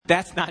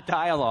That's not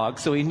dialogue,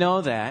 so we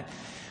know that.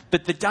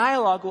 But the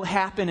dialogue will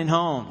happen in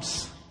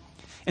homes.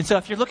 And so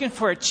if you're looking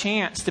for a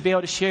chance to be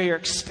able to share your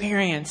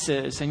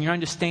experiences and your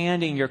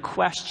understanding, your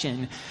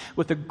question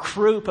with a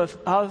group of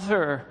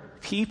other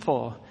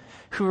people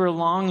who are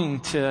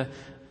longing to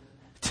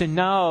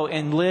know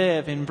and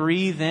live and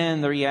breathe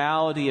in the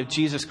reality of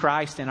Jesus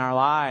Christ in our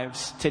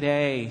lives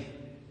today,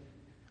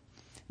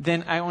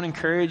 then I want to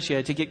encourage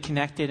you to get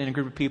connected in a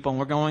group of people. And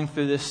we're going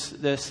through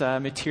this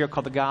material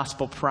called the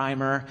Gospel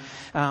Primer.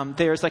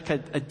 There's like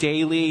a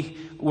daily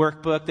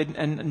workbook that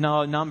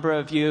a number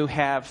of you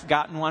have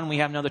gotten one. We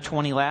have another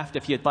 20 left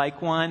if you'd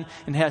like one.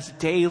 And it has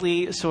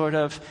daily sort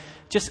of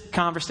just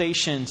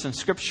conversations and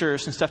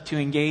scriptures and stuff to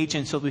engage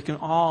in so we can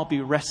all be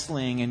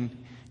wrestling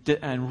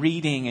and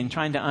reading and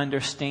trying to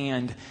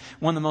understand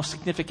one of the most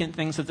significant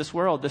things of this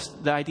world,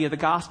 the idea of the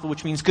gospel,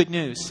 which means good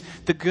news,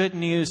 the good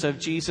news of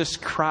Jesus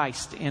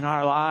Christ in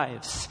our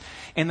lives.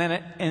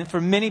 And for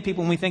many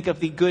people, when we think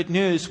of the good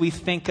news, we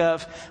think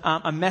of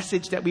a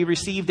message that we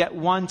received at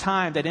one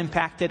time that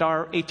impacted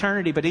our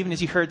eternity. But even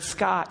as you heard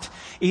Scott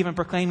even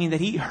proclaiming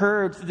that he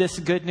heard this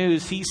good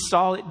news, he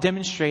saw it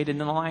demonstrated in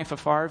the life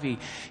of Harvey.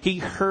 He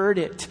heard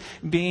it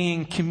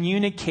being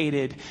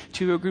communicated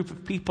to a group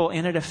of people,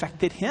 and it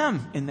affected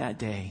him in that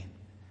day,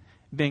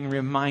 being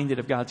reminded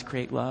of God's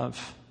great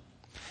love.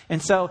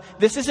 And so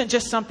this isn't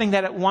just something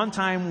that at one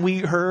time we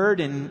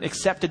heard and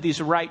accepted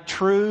these right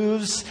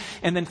truths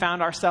and then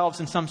found ourselves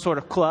in some sort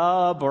of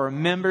club or a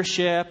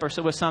membership or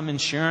so with some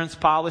insurance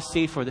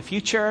policy for the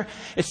future.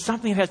 It's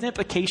something that has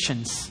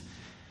implications.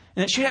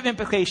 And it should have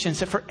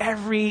implications for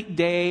every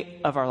day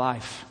of our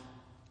life.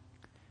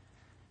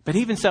 But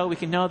even so, we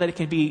can know that it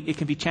can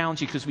be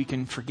challenging because we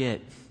can forget.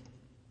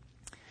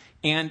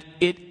 And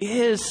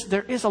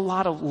there is a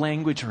lot of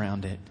language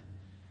around it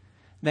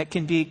that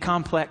can be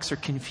complex or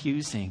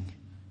confusing.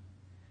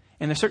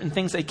 And there's certain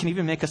things that can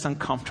even make us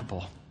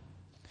uncomfortable.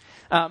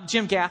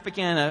 Jim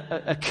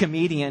Gaffigan, a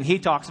comedian, he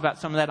talks about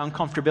some of that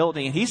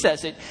uncomfortability. And he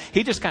says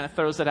he just kind of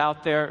throws it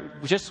out there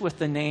just with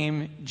the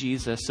name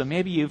Jesus. So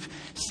maybe you've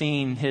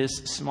seen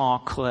his small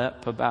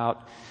clip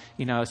about,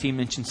 as he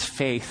mentions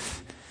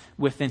faith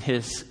within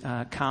his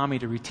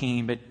comedy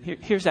routine. But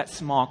here's that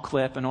small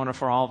clip in order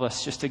for all of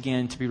us just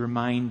again to be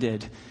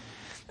reminded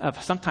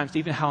of sometimes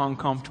even how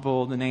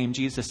uncomfortable the name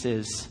Jesus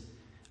is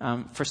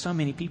for so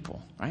many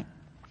people, right?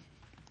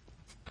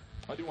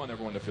 I do want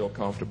everyone to feel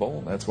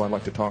comfortable. That's why I'd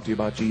like to talk to you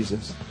about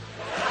Jesus.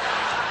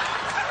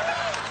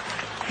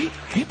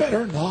 He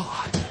better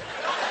not.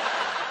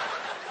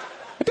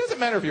 It doesn't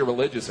matter if you're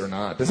religious or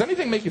not. Does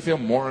anything make you feel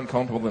more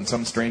uncomfortable than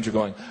some stranger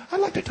going, I'd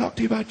like to talk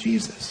to you about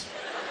Jesus?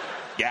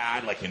 Yeah,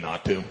 I'd like you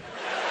not to.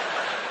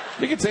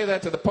 You could say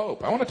that to the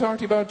Pope. I want to talk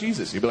to you about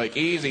Jesus. You'd be like,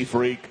 easy,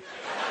 freak.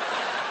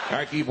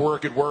 I keep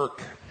work at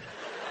work.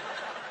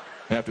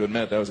 I have to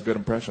admit, that was a good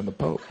impression of the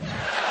Pope.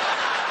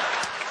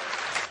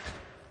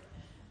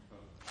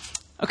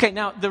 Okay,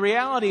 now the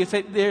reality is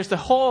that there's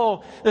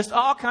all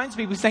kinds of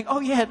people saying, oh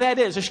yeah, that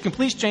is. There's a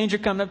complete stranger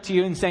coming up to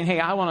you and saying, hey,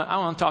 I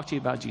want to talk to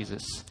you about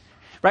Jesus.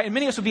 Right? And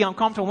many of us would be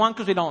uncomfortable, one,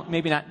 because we don't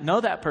maybe not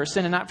know that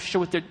person and not sure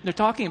what they're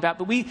talking about.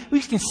 But we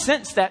can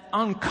sense that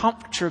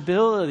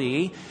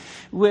uncomfortability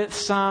with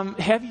some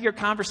heavier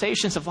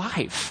conversations of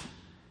life.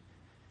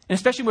 And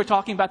especially when we're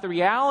talking about the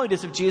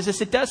realities of Jesus,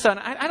 it does sound,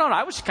 I don't know,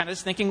 I was kind of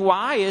just thinking,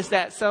 why is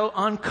that so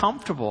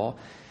uncomfortable?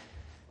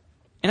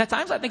 And at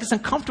times I think it's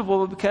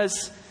uncomfortable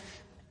because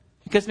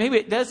maybe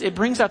it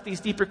brings up these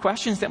deeper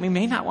questions that we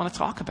may not want to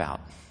talk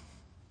about.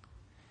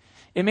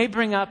 It may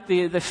bring up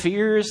the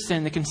fears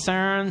and the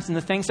concerns and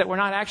the things that we're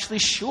not actually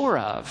sure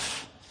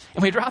of.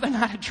 And we'd rather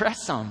not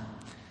address them.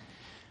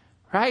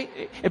 Right?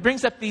 It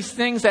brings up these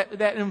things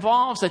that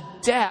involves a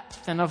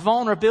depth and a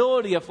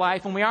vulnerability of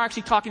life when we are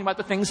actually talking about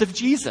the things of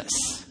Jesus.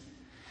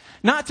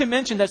 Not to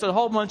mention there's a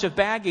whole bunch of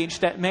baggage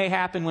that may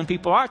happen when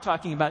people are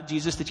talking about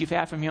Jesus that you've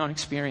had from your own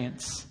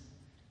experience.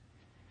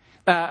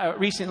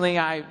 Recently,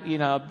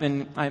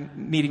 I'm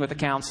meeting with a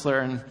counselor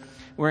and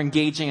we're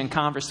engaging in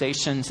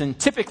conversations, and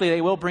typically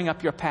they will bring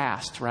up your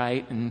past,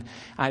 right? And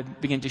I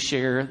begin to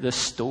share the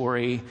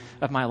story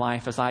of my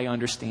life as I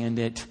understand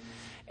it.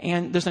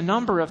 And there's a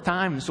number of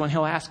times when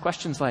he'll ask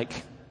questions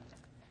like,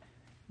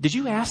 did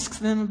you ask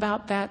them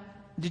about that?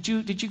 Did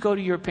you go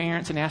to your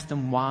parents and ask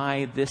them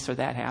why this or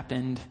that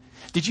happened?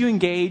 Did you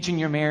engage in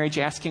your marriage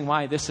asking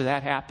why this or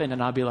that happened?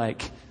 And I'll be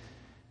like,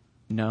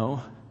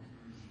 no.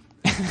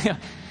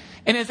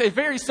 And it's a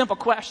very simple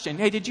question.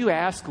 Hey, did you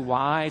ask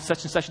why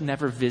such and such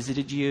never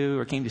visited you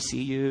or came to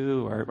see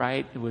you? Or,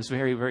 right, it was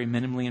very, very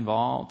minimally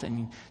involved.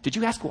 And did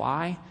you ask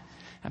why?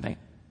 I'm like,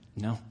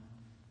 no.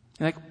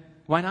 You're like,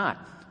 why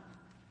not?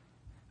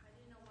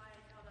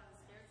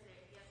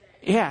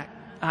 Yeah,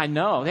 I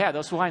know. Yeah,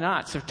 those why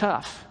nots are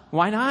tough.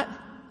 Why not?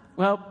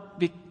 Well,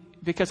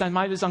 because I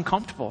might was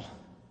uncomfortable.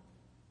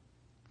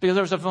 Because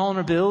there was a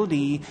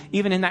vulnerability,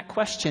 even in that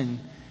question,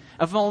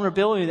 a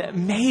vulnerability that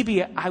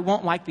maybe I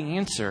won't like the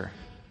answer.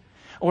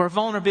 or a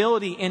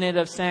vulnerability in it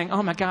of saying,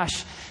 oh my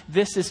gosh,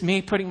 this is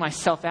me putting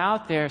myself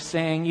out there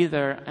saying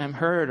either I'm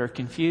hurt or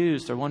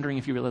confused or wondering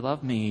if you really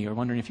love me or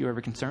wondering if you're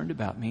ever concerned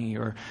about me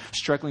or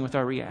struggling with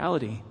our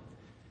reality.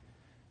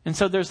 And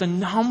so there's a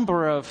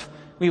number of,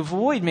 we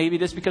avoid maybe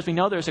this because we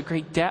know there's a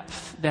great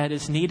depth that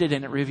is needed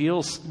and it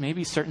reveals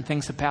maybe certain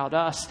things about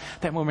us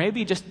that we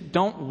maybe just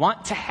don't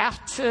want to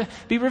have to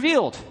be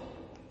revealed.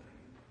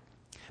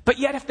 But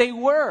yet if they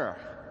were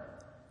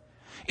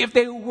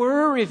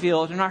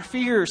revealed and our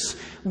fears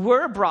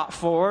were brought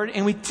forward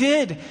and we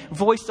did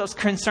voice those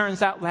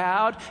concerns out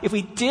loud, if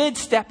we did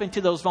step into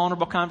those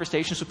vulnerable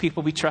conversations with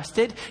people we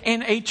trusted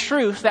and a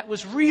truth that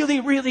was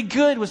really, really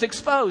good was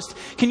exposed,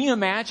 can you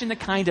imagine the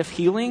kind of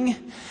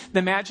healing,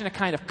 imagine the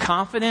kind of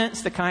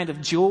confidence, the kind of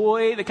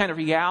joy, the kind of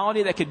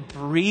reality that could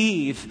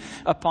breathe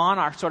upon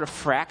our sort of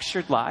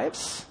fractured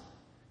lives?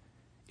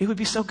 It would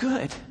be so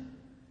good.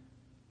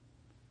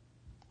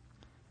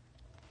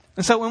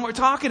 And so when we're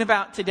talking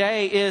about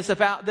today is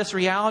about this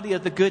reality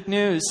of the good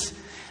news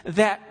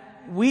that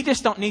we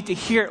just don't need to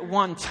hear it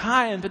one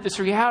time, but this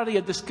reality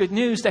of this good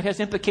news that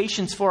has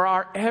implications for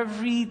our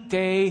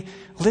everyday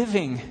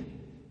living.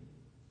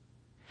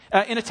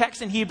 In a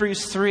text in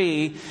Hebrews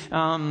 3,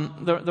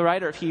 the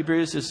writer of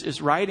Hebrews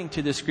is writing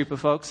to this group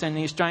of folks, and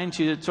he's trying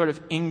to sort of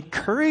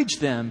encourage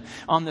them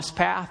on this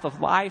path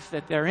of life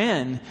that they're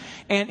in.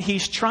 And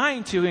he's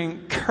trying to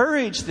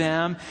encourage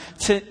them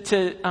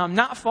to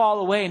not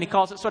fall away, and he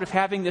calls it sort of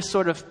having this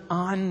sort of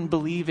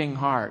unbelieving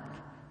heart.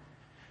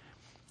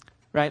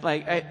 Right?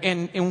 Like,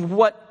 and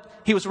what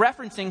he was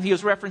referencing,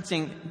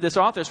 this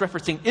author is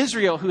referencing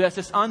Israel, who has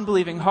this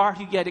unbelieving heart,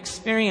 who yet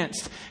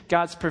experienced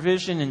God's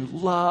provision and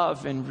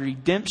love and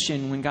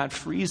redemption when God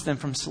frees them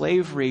from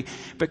slavery,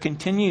 but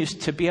continues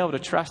to be able to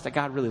trust that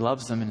God really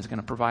loves them and is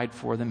going to provide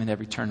for them in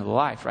every turn of the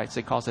life, right?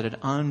 So he calls it an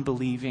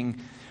unbelieving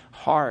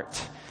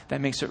heart that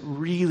makes it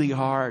really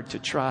hard to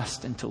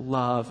trust and to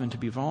love and to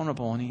be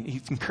vulnerable. And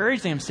he's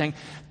encouraging them, saying,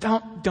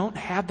 don't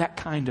have that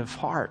kind of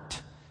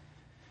heart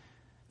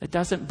that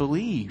doesn't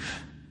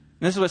believe.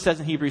 And this is what it says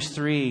in Hebrews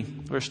 3,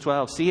 verse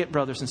 12. See it,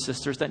 brothers and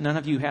sisters, that none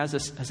of you has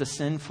a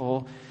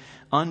sinful,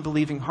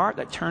 unbelieving heart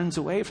that turns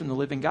away from the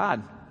living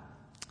God.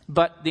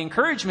 But the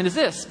encouragement is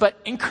this, but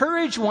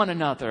encourage one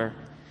another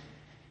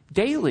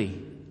daily,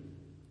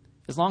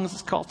 as long as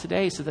it's called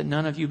today, so that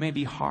none of you may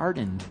be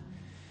hardened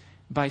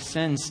by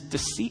sin's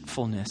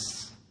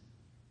deceitfulness,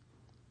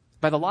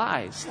 by the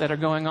lies that are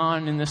going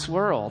on in this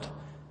world.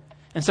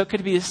 And so it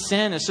could be a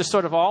sin. It's just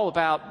sort of all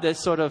about this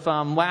sort of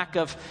lack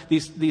of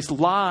these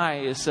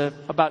lies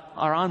about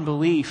our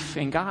unbelief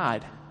in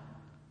God.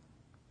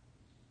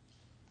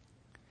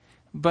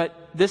 But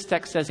this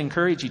text says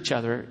encourage each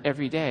other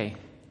every day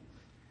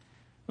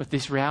with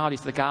these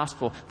realities of the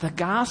gospel. The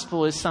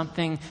gospel is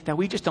something that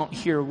we just don't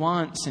hear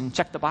once and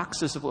check the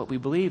boxes of what we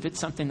believe. It's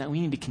something that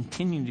we need to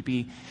continue to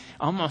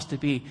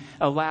be,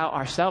 allow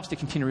ourselves to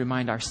continue to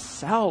remind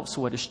ourselves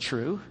what is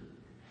true.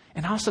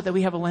 And also that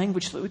we have a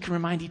language so that we can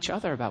remind each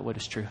other about what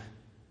is true.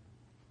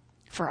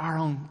 For our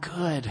own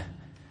good.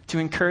 To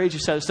encourage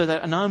each other so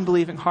that an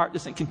unbelieving heart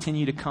doesn't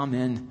continue to come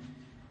in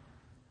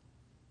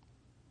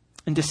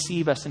and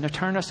deceive us and to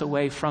turn us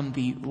away from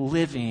the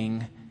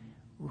living,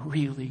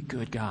 really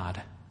good God.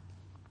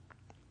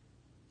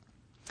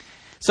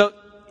 So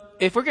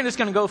if we're just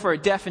going to go for a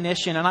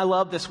definition, and I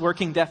love this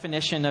working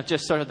definition of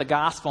just sort of the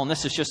gospel, and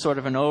this is just sort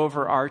of an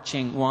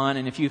overarching one.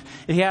 And if you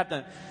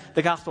have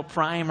the Gospel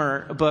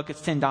Primer book,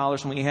 it's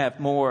 $10 and we have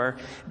more.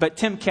 But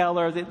Tim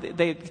Keller,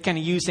 they kind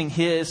of using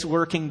his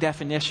working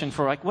definition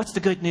for like, what's the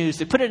good news?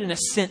 They put it in a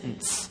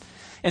sentence.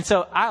 And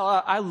so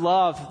I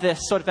love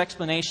this sort of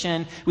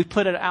explanation. We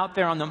put it out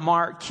there on the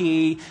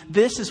marquee.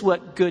 This is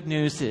what good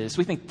news is.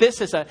 We think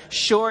this is a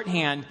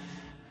shorthand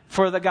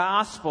for the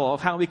gospel of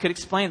how we could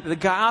explain it. The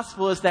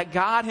gospel is that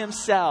God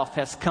himself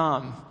has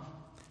come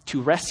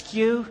to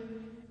rescue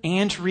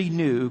and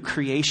renew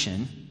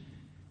creation.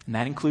 And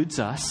that includes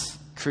us.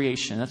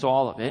 Creation, that's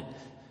all of it,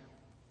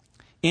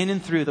 in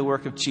and through the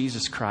work of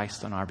Jesus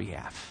Christ on our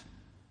behalf.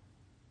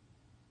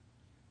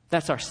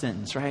 That's our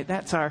sentence, right?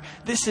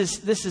 This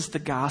is the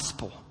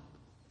gospel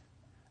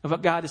of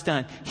what God has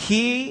done.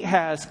 He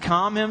has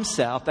come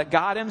himself, that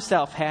God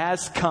himself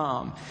has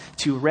come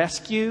to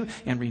rescue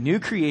and renew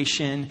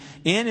creation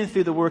in and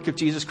through the work of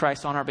Jesus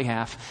Christ on our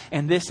behalf.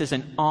 And this is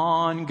an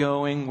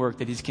ongoing work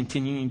that he's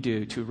continuing to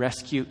do to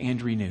rescue and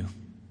renew.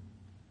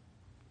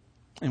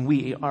 And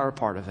we are a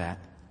part of that.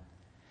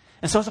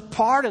 And so as a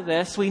part of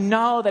this, we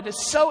know that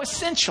it's so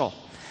essential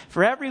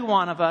for every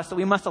one of us that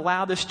we must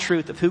allow this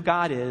truth of who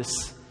God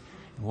is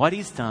and what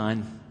he's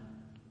done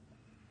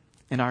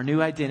and our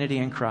new identity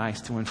in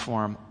Christ to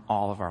inform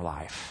all of our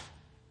life.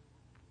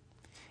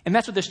 And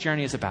that's what this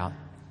journey is about.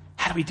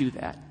 How do we do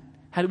that?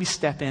 How do we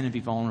step in and be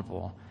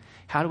vulnerable?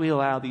 How do we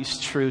allow these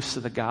truths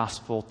of the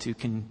gospel to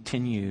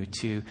continue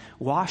to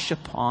wash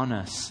upon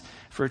us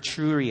for a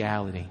true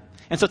reality?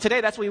 And so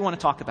today, that's what we want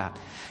to talk about.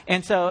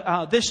 And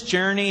so this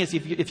journey,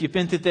 if you've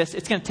been through this,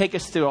 it's going to take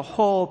us through a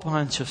whole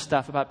bunch of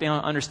stuff about being able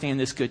to understand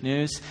this good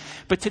news.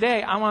 But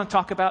today, I want to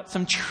talk about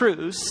some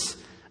truths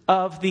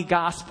of the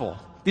gospel.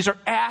 These are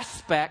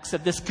aspects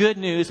of this good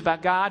news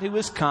about God who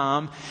has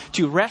come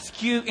to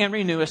rescue and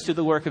renew us through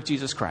the work of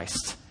Jesus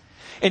Christ.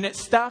 And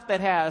it's stuff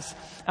that has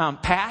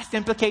past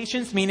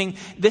implications, meaning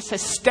this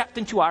has stepped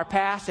into our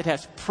past. It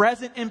has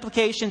present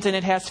implications, and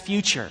it has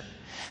future.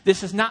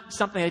 This is not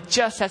something that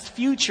just has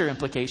future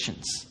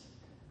implications.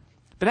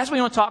 But as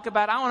we want to talk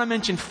about, I want to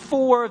mention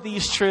 4 of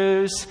these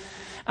truths.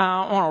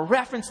 I want to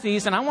reference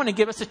these, and I want to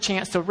give us a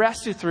chance to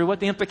wrestle through what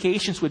the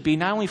implications would be,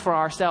 not only for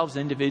ourselves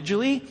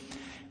individually,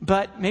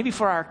 but maybe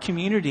for our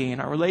community and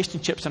our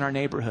relationships in our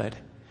neighborhood.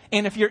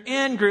 And if you're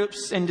in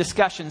groups and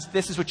discussions,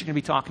 this is what you're going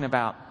to be talking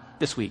about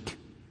this week.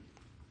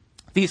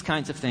 These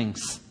kinds of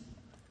things.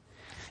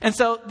 And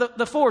so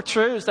the 4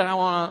 truths that I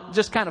want to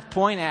just kind of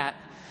point at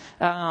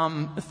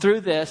through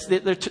this,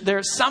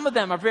 some of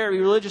them are very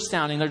religious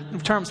sounding. They're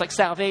terms like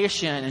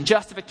salvation and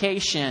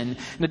justification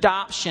and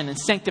adoption and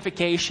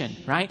sanctification,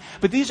 right?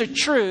 But these are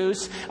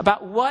truths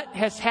about what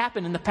has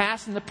happened in the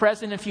past and the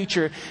present and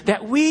future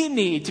that we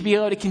need to be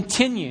able to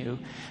continue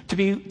to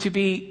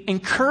be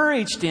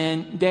encouraged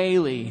in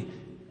daily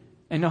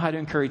and know how to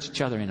encourage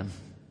each other in them.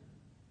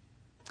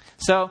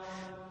 So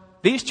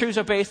these truths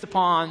are based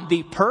upon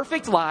the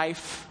perfect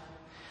life,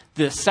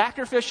 the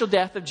sacrificial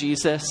death of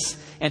Jesus,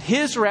 and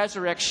his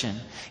resurrection.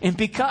 And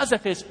because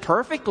of his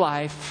perfect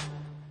life,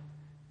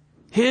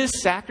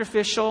 his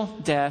sacrificial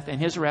death,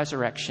 and his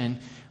resurrection,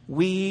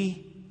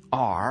 we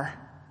are,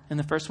 and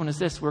the first one is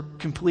this, we're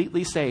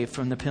completely saved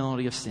from the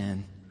penalty of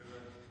sin,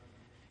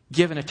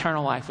 given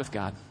eternal life with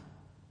God.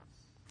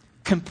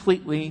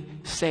 Completely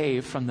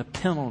saved from the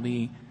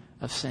penalty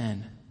of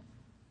sin.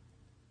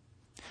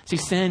 See,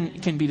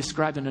 sin can be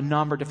described in a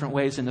number of different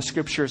ways in the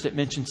scriptures. It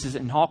mentions it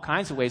in all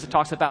kinds of ways. It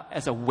talks about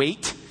as a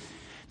weight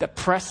that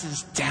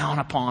presses down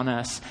upon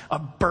us, a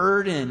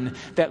burden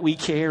that we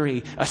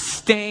carry, a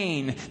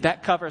stain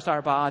that covers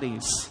our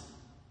bodies,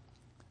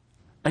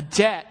 a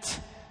debt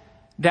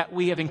that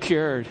we have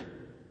incurred.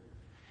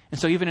 And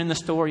so even in the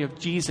story of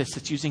Jesus,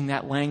 it's using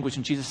that language.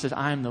 And Jesus says,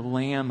 I am the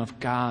Lamb of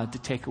God to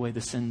take away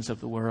the sins of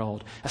the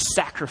world, a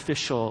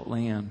sacrificial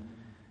lamb.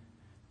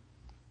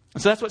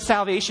 And so that's what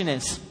salvation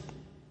is.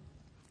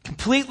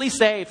 Completely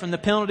saved from the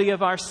penalty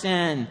of our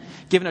sin,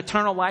 given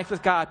eternal life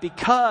with God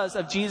because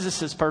of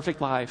Jesus' perfect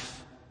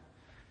life,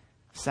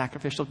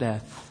 sacrificial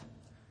death,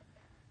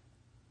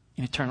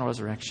 and eternal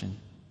resurrection.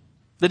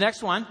 The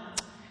next one,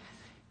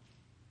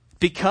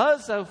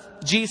 because of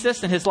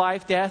Jesus and his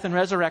life, death, and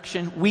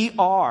resurrection, we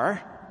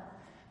are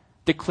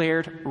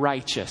declared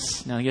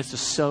righteous. Now, this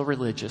is so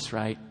religious,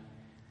 right?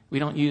 We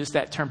don't use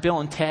that term. Bill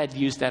and Ted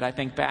used that, I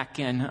think, back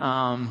in,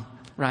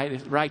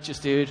 right? Righteous,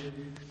 dude.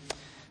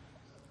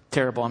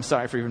 Terrible. I'm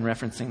sorry for even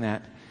referencing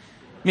that.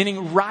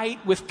 Meaning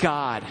right with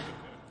God.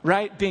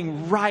 Right?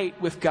 Being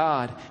right with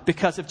God.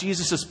 Because of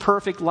Jesus'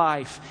 perfect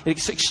life.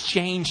 It's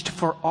exchanged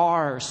for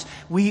ours.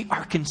 We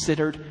are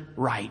considered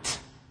right.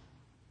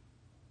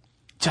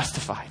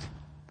 Justified.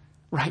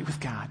 Right with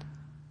God.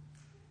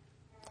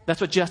 That's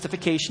what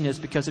justification is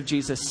because of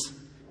Jesus.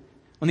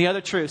 One of the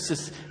other truths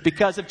is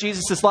because of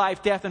Jesus'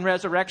 life, death, and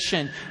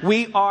resurrection,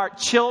 we are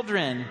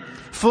children,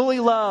 fully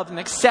loved and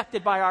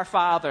accepted by our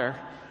Father.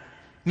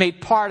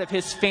 Made part of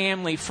his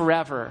family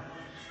forever.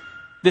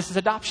 This is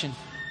adoption.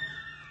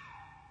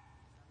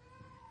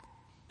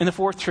 And the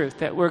 4th truth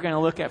that we're going to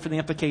look at for the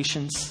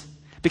implications.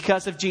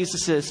 Because of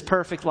Jesus'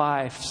 perfect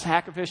life,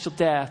 sacrificial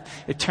death,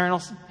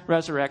 eternal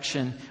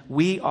resurrection,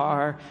 we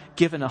are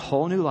given a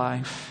whole new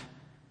life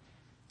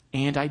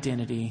and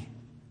identity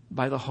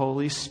by the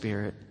Holy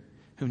Spirit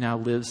who now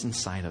lives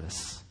inside of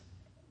us.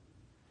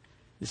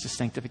 This is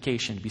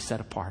sanctification, to be set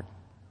apart.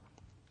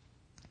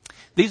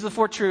 These are the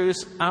 4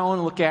 truths I want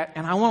to look at,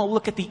 and I want to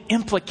look at the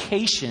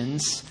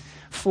implications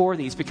for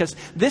these, because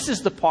this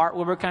is the part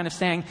where we're kind of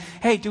saying,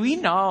 hey, do we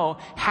know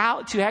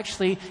how to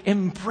actually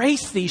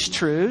embrace these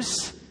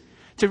truths,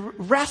 to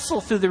wrestle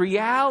through the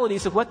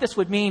realities of what this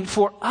would mean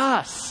for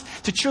us,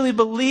 to truly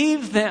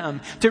believe them,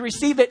 to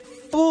receive it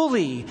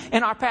fully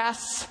in our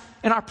past,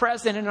 in our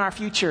present, and in our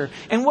future?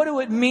 And what it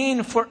would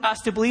mean for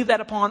us to believe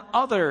that upon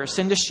others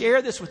and to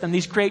share this with them,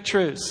 these great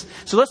truths.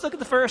 So let's look at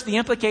the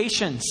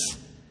implications.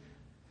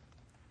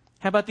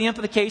 How about the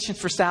implications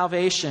for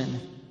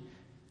salvation?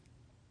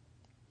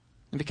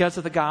 And because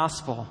of the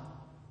gospel.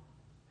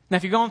 Now,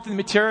 if you're going through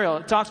the material,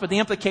 it talks about the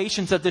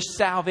implications of this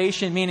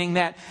salvation, meaning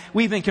that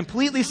we've been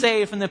completely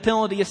saved from the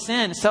penalty of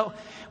sin. So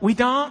we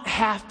don't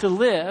have to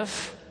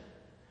live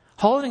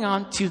holding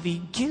on to the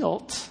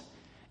guilt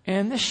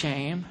and the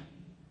shame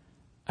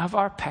of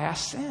our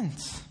past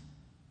sins,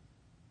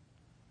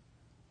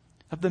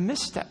 of the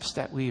missteps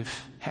that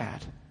we've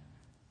had.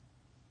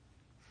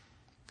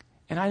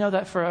 And I know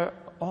that for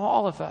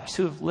all of us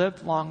who have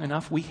lived long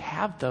enough, we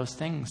have those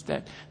things,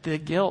 that the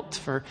guilt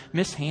for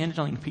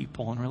mishandling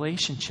people in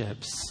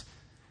relationships,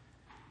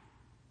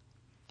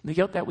 the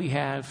guilt that we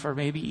have for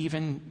maybe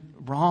even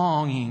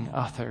wronging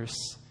others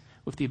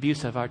with the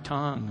abuse of our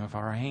tongue, of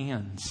our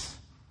hands.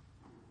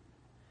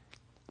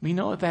 We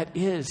know what that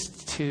is,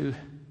 to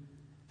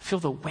feel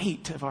the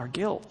weight of our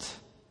guilt.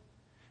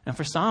 And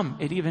for some,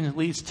 it even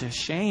leads to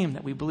shame,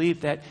 that we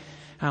believe that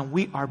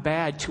we are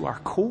bad to our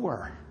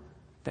core,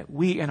 that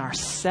we in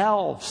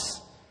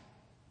ourselves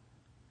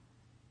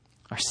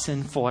are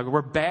sinful.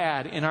 We're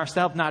bad in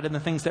ourselves, not in the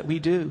things that we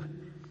do.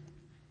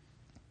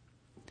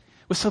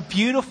 What's so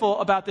beautiful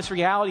about this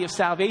reality of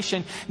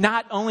salvation,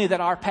 not only that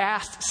our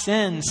past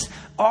sins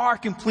are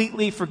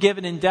completely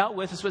forgiven and dealt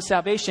with, is what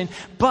salvation,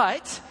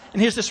 but,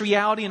 and here's this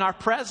reality in our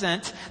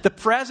present, the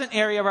present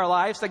area of our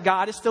lives that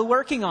God is still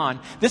working on.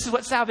 This is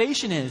what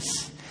salvation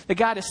is. That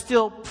God is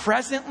still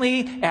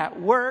presently at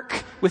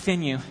work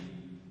within you.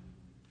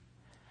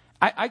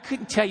 I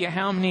couldn't tell you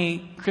how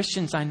many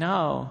Christians I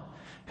know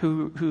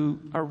who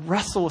are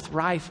wrestle with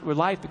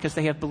life because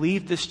they have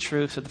believed this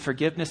truth of the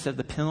forgiveness of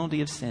the penalty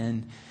of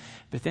sin,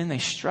 but then they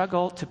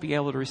struggle to be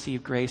able to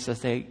receive grace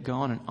as they go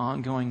on an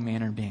ongoing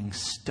manner being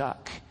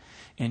stuck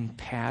in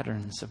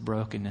patterns of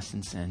brokenness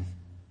and sin.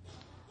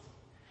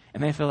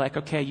 And they feel like,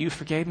 okay, you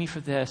forgave me for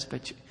this,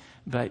 but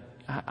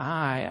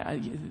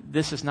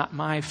this is not,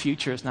 my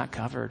future is not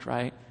covered,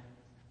 right?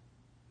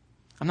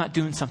 I'm not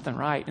doing something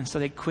right. And so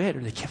they quit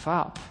or they give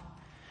up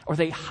or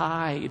they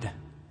hide.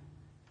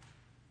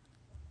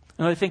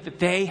 And they think that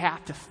they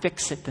have to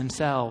fix it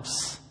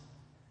themselves.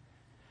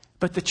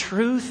 But the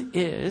truth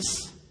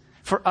is,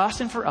 for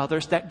us and for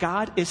others, that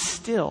God is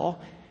still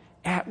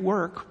at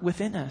work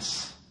within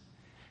us.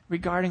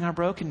 Regarding our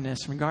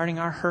brokenness, regarding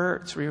our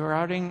hurts,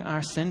 regarding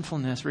our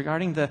sinfulness,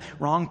 regarding the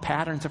wrong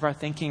patterns of our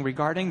thinking,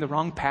 regarding the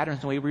wrong patterns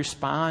in the way we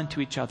respond to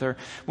each other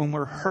when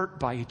we're hurt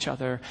by each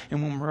other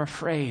and when we're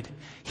afraid.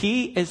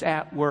 He is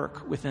at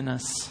work within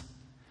us.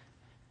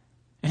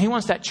 And He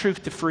wants that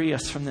truth to free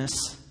us from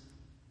this.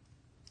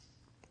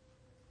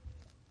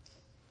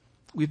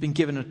 We've been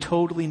given a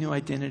totally new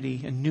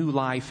identity, a new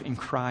life in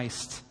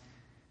Christ.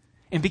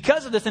 And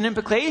because of this, an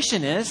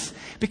implication is,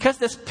 because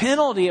this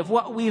penalty of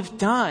what we've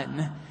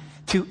done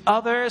to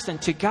others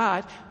and to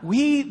God,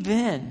 we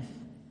then,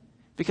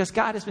 because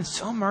God has been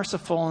so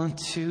merciful and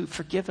to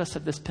forgive us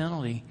of this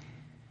penalty,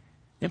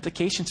 the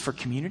implications for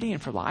community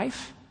and for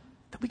life,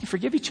 that we can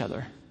forgive each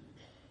other.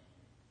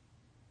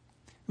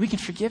 We can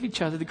forgive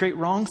each other the great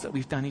wrongs that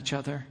we've done each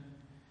other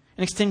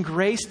and extend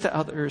grace to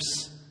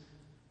others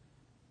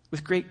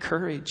with great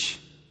courage.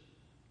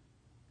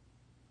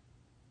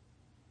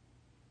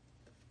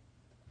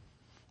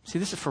 See,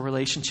 this is for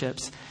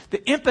relationships.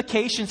 The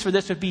implications for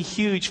this would be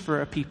huge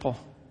for a people.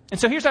 And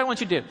so here's what I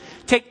want you to do.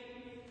 Take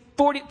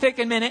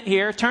a minute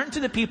here, turn to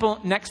the people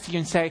next to you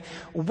and say,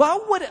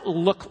 what would it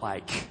look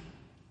like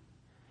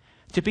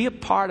to be a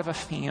part of a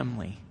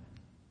family?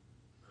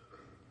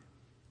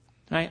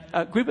 Right?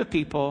 A group of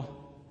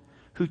people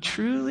who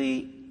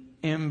truly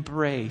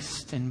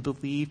embraced and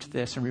believed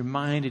this and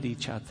reminded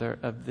each other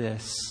of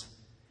this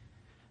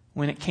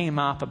when it came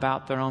up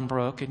about their own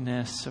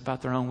brokenness,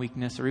 about their own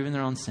weakness, or even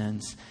their own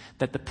sins,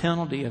 that the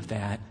penalty of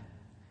that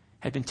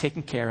had been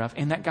taken care of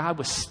and that God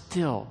was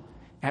still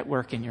at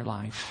work in your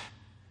life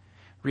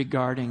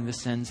regarding the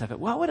sins of it.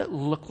 What would it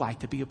look like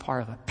to be a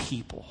part of a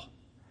people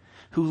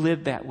who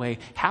lived that way?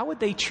 How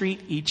would they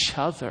treat each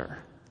other?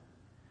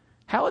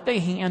 How would they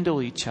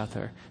handle each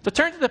other? So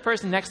turn to the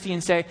person next to you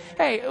and say,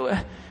 hey,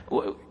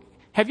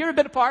 have you ever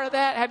been a part of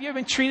that? Have you ever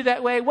been treated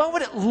that way? What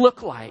would it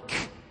look like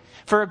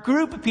for a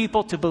group of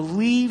people to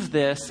believe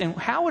this, and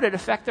how would it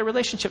affect their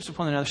relationships with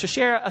one another? So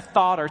share a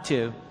thought or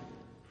two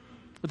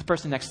with the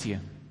person next to you.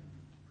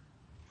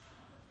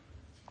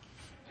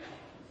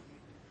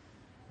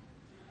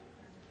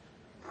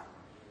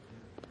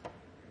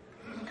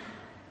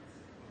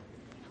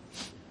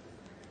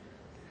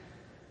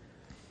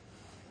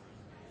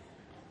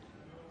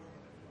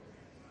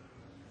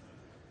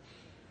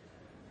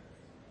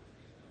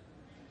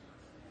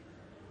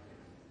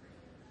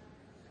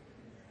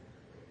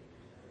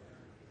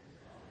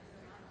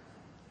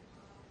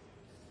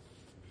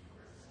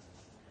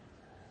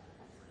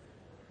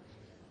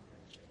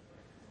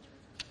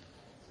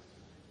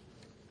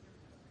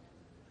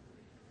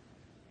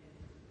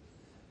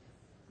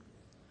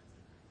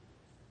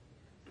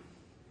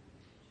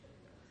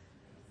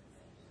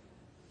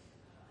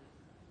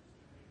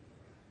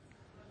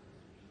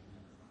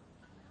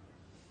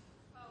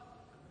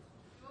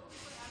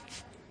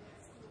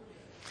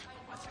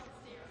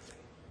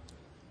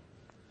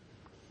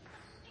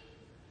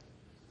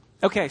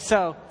 Okay,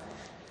 so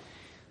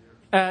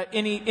did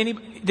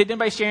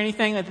anybody share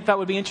anything that they thought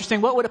would be interesting?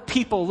 What would a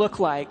people look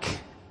like?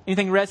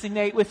 Anything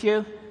resonate with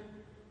you?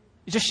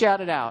 Just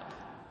shout it out.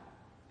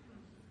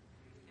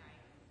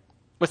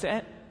 What's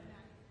that?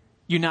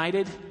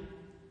 United?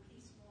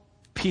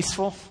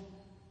 Peaceful?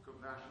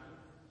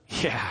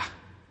 Yeah.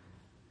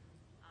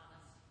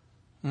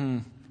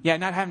 Yeah,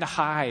 not having to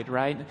hide,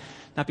 right?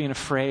 Not being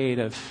afraid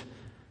of...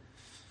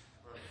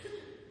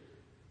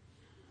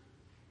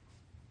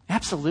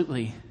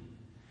 Absolutely.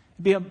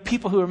 Be a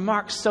people who are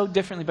marked so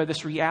differently by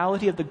this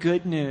reality of the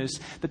good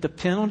news that the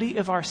penalty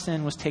of our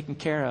sin was taken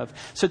care of.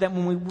 So that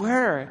when we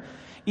were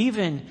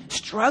even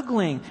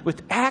struggling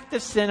with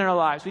active sin in our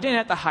lives, we didn't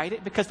have to hide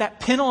it because that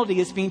penalty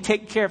is being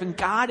taken care of and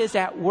God is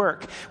at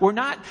work. We're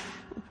not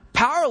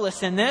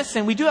powerless in this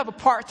and we do have a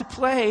part to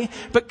play,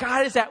 but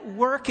God is at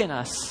work in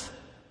us.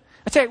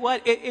 I tell you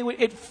what,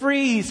 it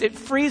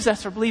frees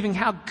us from believing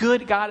how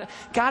good God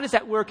is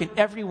at work in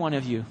every one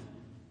of you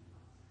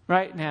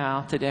right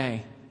now,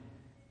 today,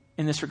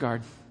 in this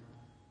regard,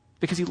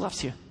 because he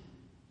loves you.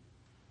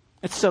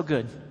 It's so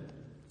good.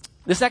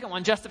 The second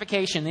one,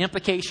 justification, the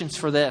implications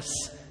for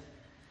this.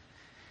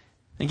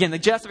 Again, the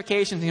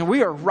justification,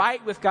 we are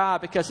right with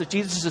God because of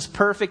Jesus'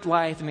 perfect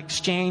life in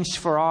exchange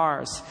for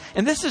ours.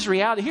 And this is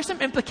reality. Here's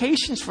some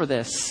implications for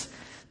this,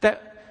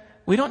 that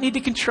we don't need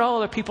to control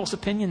other people's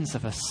opinions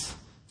of us.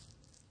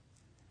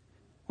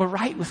 We're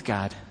right with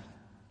God.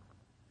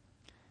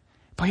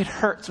 Boy, it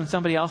hurts when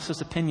somebody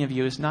else's opinion of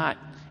you is not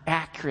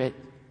accurate.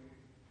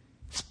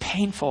 It's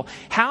painful.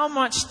 How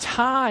much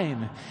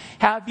time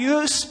have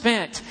you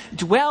spent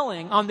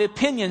dwelling on the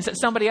opinions that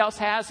somebody else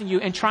has in you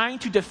and trying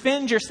to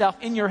defend yourself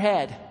in your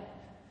head?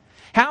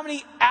 How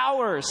many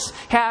hours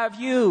have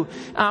you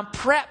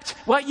prepped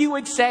what you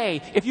would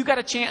say if you got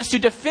a chance to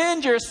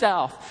defend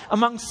yourself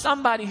among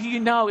somebody who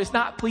you know is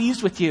not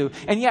pleased with you,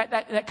 and yet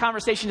that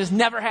conversation has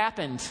never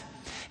happened?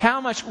 How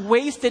much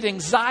wasted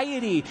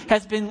anxiety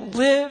has been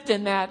lived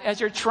in that as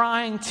you're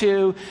trying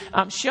to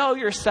show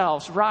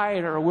yourselves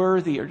right or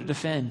worthy or to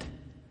defend?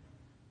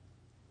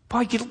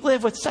 Boy, you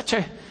live with such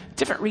a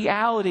different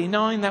reality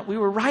knowing that we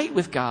were right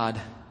with God.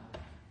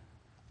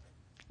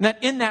 And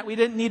that in that we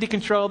didn't need to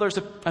control those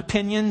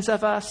opinions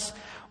of us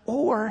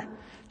or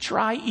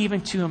try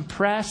even to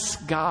impress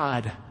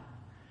God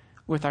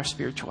with our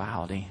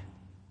spirituality.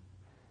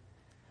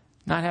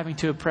 Not having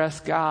to impress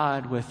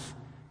God with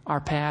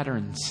our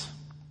patterns,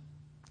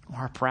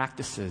 our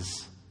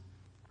practices.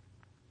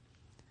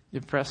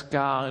 Impress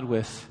God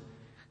with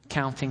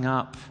counting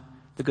up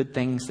the good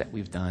things that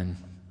we've done.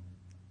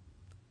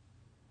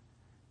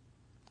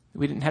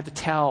 We didn't have to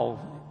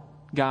tell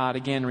God,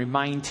 again,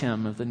 remind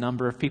him of the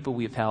number of people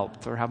we've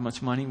helped or how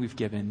much money we've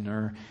given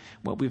or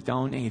what we've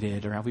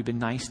donated or how we've been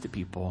nice to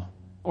people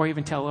or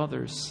even tell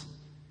others.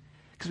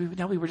 Because we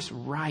know we were just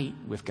right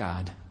with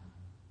God,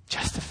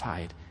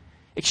 justified,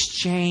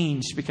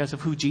 exchanged because of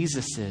who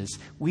Jesus is.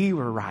 We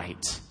were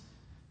right.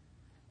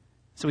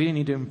 So we didn't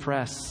need to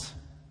impress.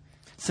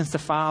 Since the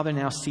Father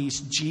now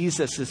sees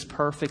Jesus'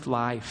 perfect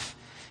life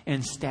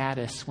and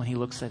status when he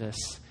looks at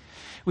us,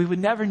 we would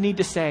never need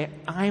to say,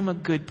 I'm a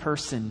good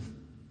person.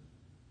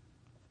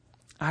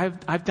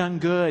 I've done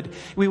good.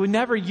 We would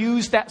never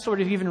use that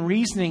sort of even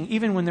reasoning,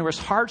 even when there was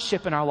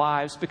hardship in our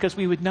lives, because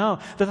we would know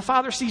that the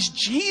Father sees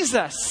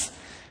Jesus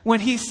when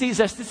he sees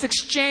us. This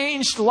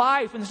exchanged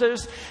life. And so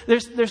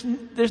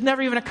there's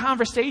never even a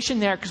conversation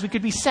there because we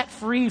could be set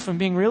free from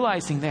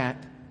realizing that.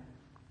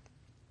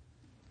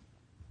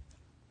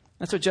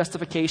 That's what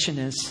justification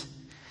is.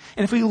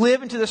 And if we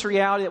live into this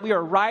reality that we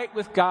are right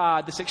with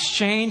God, this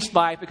exchanged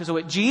life because of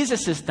what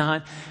Jesus has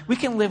done, we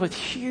can live with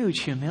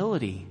huge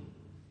humility.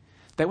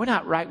 That we're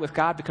not right with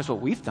God because of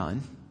what we've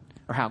done,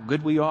 or how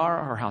good we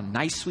are, or how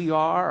nice we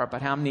are, or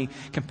about how many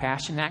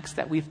compassion acts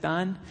that we've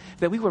done.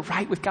 That we were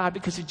right with God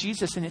because of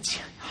Jesus, and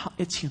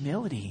it's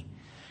humility.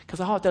 Because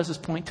all it does is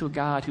point to a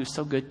God who's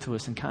so good to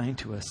us and kind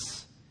to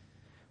us.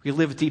 We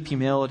live with deep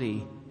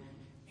humility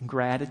and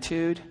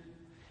gratitude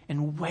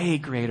and way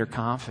greater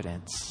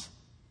confidence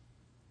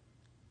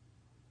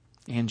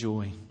and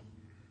joy.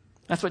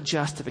 That's what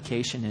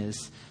justification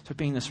is. So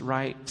being this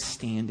right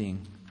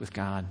standing with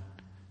God.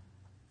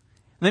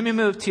 Let me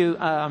move to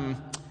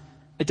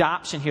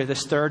adoption here,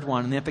 this third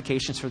one, and the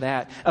implications for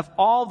that. Of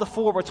all the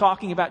four we're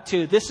talking about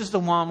too, this is the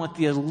one with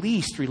the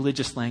least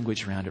religious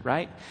language around it,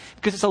 right?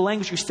 Because it's a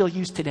language we still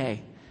use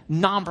today.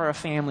 Number of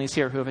families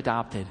here who have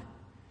adopted,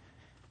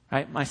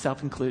 right?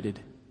 Myself included.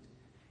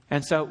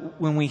 And so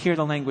when we hear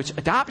the language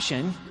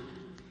adoption,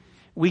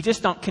 we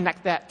just don't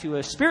connect that to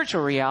a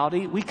spiritual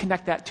reality. We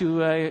connect that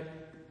to a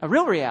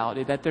real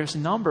reality that there's a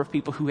number of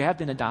people who have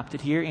been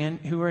adopted here and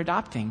who are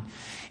adopting.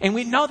 And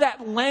we know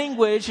that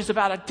language is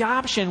about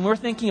adoption. We're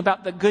thinking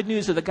about the good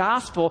news of the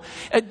gospel.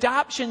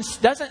 Adoption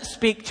doesn't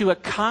speak to a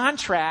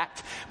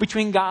contract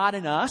between God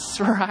and us,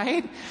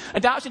 right?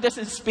 Adoption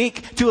doesn't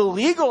speak to a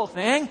legal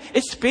thing.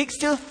 It speaks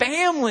to a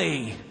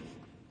family.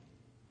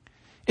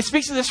 It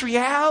speaks to this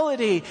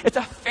reality. It's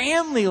a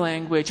family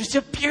language. It's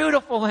a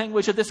beautiful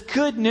language of this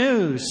good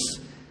news.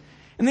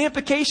 And the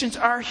implications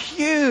are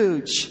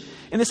huge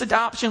in this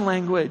adoption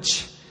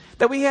language.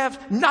 That we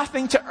have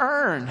nothing to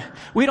earn.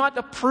 We don't have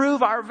to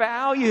prove our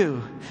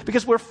value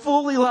because we're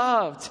fully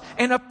loved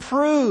and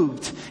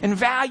approved and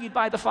valued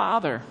by the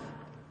Father.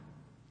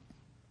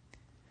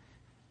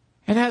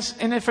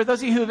 And for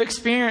those of you who have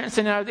experienced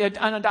an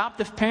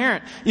adoptive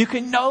parent, you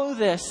can know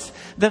this,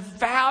 the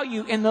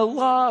value and the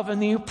love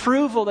and the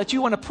approval that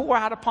you want to pour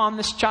out upon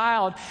this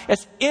child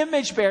as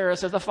image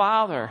bearers of the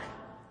Father.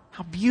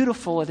 How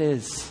beautiful it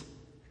is.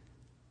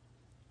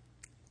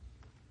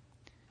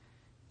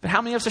 But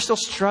how many of us are still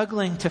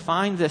struggling to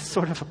find this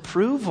sort of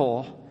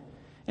approval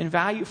and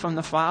value from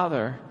the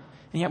Father,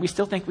 and yet we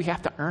still think we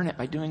have to earn it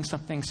by doing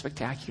something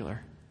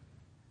spectacular?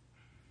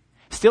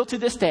 Still to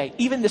this day,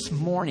 even this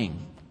morning,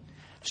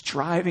 I was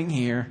driving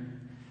here.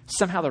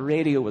 Somehow the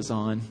radio was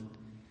on.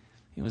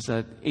 It was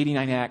a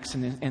 89X,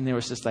 and there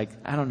was just like,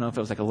 I don't know if it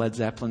was like a Led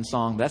Zeppelin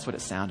song, but that's what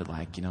it sounded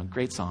like,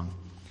 great song.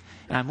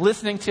 And I'm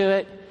listening to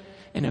it,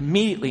 and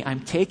immediately I'm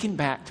taken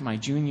back to my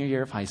junior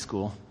year of high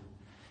school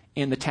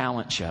in the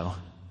talent show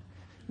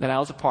that I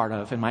was a part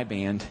of in my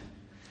band.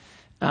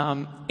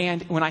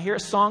 And when I hear a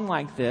song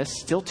like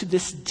this, still to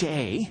this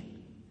day,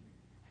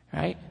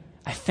 right,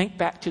 I think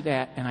back to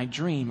that and I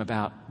dream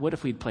about what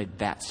if we'd played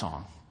that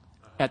song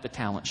at the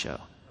talent show,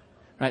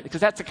 right? Because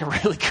that's like a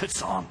really good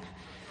song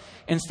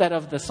instead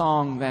of the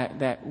song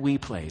that we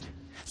played.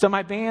 So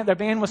their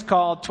band was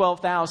called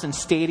 12,000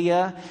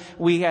 Stadia.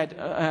 We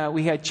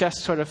had just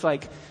sort of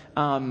like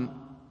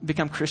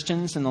become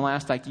Christians in the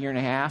last like year and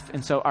a half,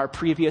 and so our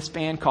previous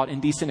band called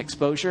Indecent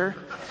Exposure.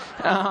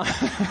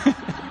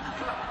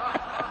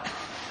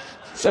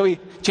 So we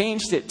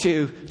changed it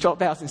to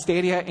 12,000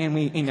 Stadia, and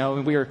we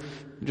were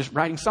just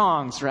writing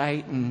songs,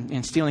 right,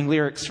 and stealing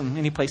lyrics from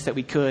any place that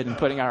we could and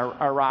putting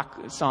our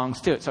rock songs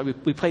to it. So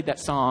we played that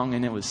song,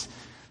 and it was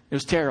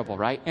terrible,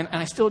 right? And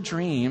I still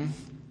dream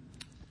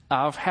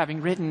of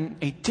having written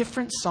a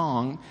different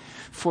song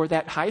for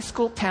that high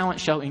school talent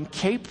show in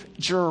Cape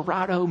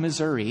Girardeau,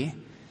 Missouri,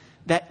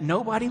 that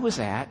nobody was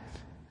at,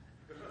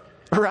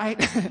 right?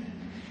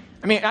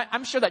 I mean,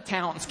 I'm sure that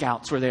talent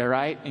scouts were there,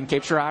 right, in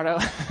Cape Girardeau,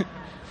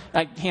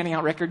 like handing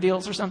out record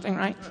deals or something,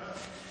 right?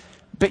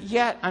 But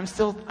yet, I'm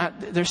still,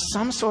 there's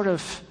some sort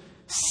of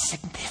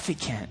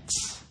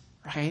significance,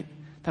 right,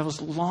 that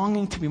was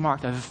longing to be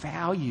marked, a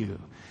value,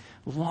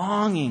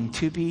 longing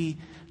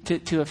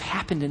to have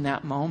happened in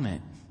that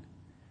moment.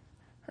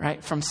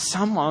 Right? From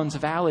someone's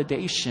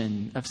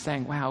validation of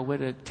saying, wow,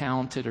 what a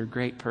talented or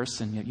great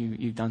person.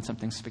 You've done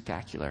something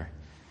spectacular.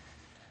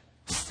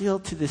 Still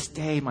to this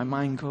day, my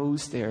mind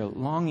goes there,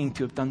 longing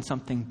to have done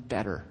something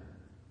better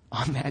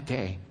on that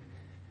day.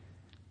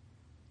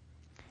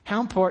 How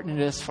important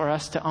it is for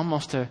us to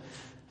almost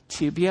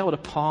to be able to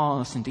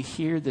pause and to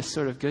hear this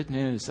sort of good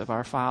news of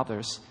our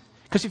fathers.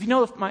 Because if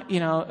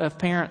of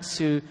parents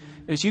who,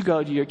 as you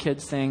go to your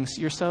kids' things,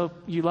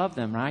 you love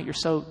them, right? You're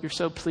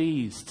so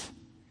pleased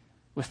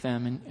with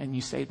them, and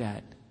you say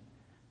that.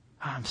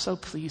 Oh, I'm so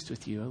pleased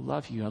with you. I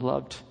love you. I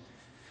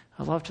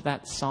loved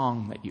that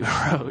song that you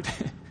wrote.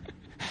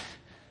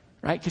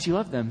 Right? Because you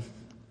love them.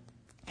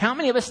 How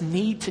many of us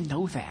need to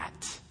know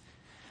that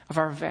of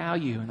our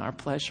value and our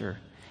pleasure?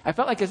 I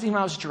felt like as even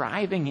when I was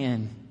driving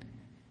in,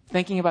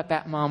 thinking about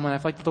that moment, I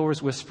felt like the Lord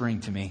was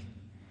whispering to me,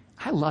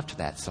 I loved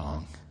that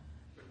song.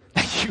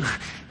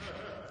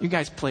 you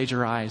guys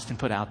plagiarized and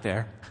put out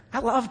there. I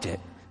loved it.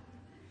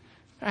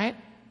 Right?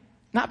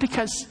 Not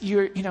because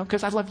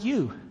because I love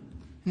you.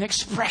 And the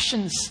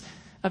expressions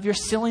of your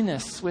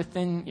silliness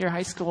within your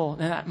high school in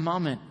that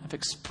moment of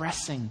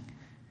expressing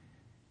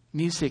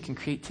music and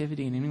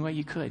creativity in any way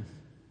you could.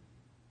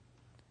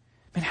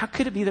 Man, how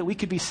could it be that we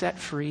could be set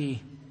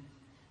free?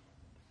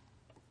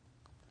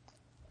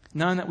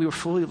 Knowing that we were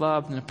fully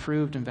loved and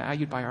approved and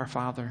valued by our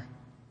Father.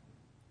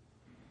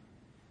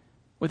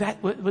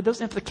 Would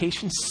those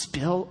implications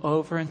spill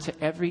over into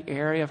every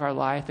area of our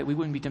life that we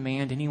wouldn't be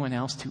demand anyone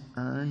else to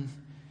earn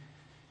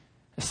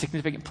a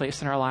significant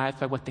place in our life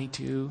by what they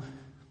do?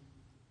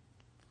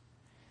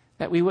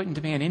 That we wouldn't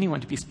demand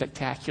anyone to be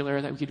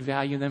spectacular, that we could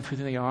value them for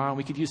who they are, and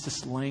we could use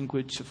this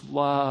language of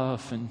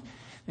love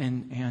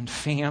and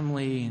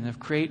family and of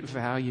great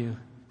value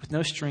with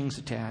no strings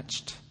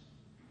attached.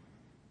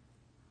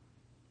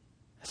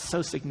 It's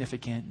so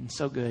significant and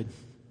so good.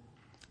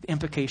 The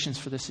implications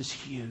for this is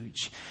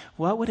huge.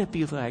 What would it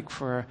be like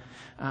for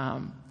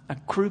a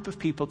group of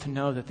people to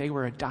know that they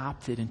were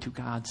adopted into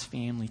God's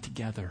family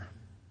together?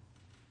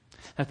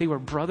 That they were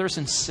brothers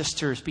and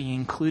sisters being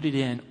included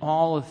in,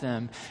 all of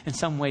them, in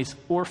some ways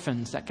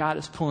orphans that God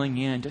is pulling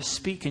in to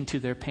speak into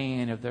their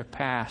pain of their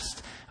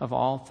past, of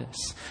all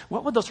this.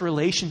 What would those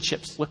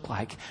relationships look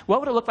like?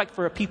 What would it look like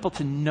for a people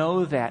to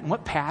know that? And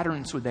what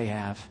patterns would they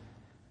have?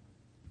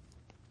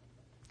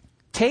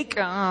 Take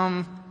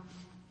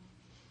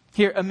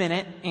here a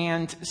minute,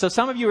 and so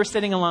some of you are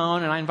sitting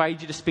alone, and I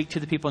invited you to speak to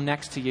the people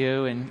next to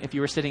you, and if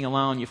you were sitting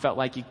alone, you felt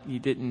like you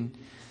didn't,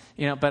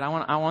 but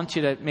I want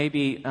you to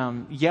maybe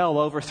yell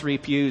over 3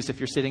 pews if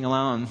you're sitting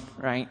alone,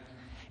 right?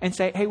 And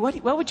say, hey,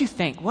 what would you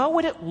think? What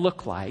would it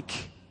look like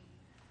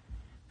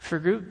for a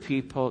group of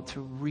people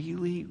to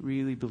really,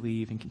 really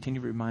believe and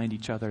continue to remind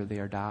each other of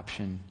their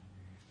adoption?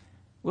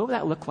 What would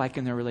that look like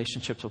in their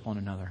relationships with one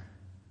another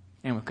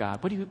and with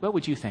God? What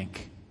would you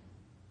think?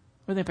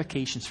 What are the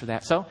implications for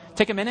that? So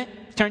take a minute,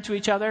 turn to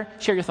each other,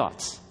 share your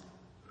thoughts.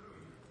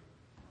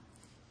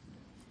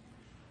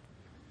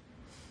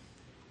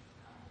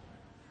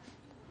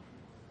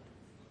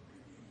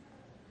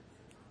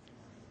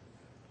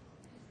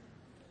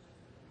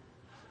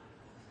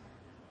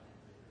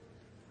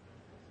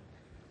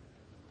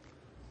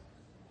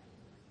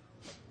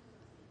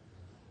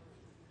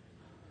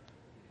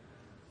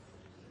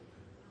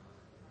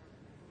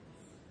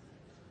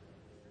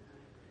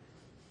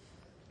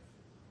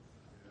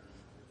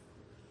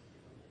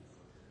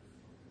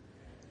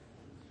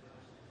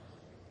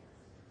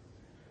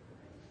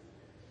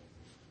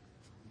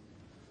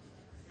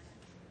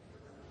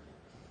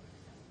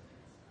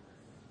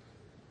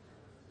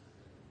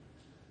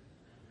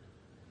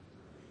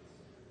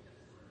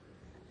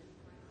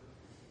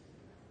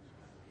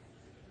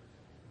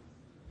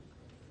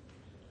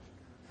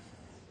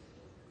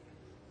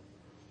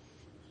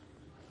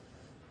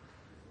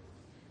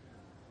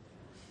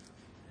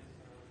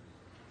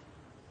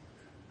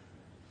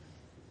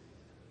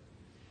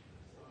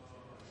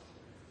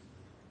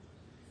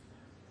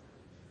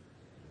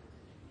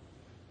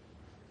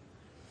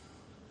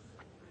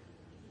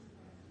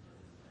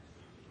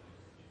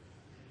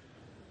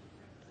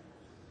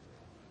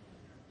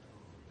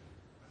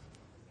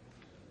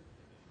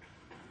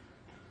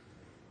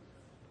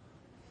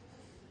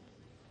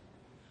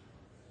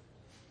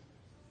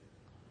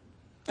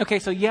 Okay,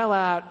 so yell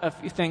out a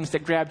few things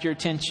that grabbed your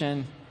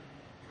attention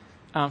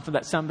for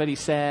that somebody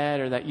said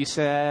or that you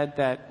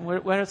said.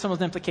 What are some of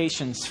the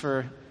implications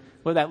for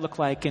what that looked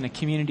like in a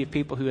community of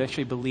people who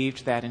actually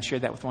believed that and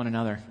shared that with one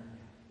another?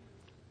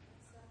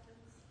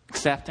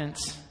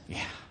 Acceptance.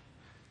 Yeah.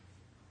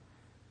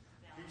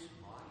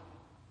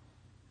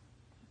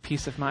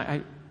 Peace of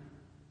mind.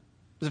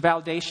 Was it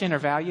validation or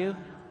value?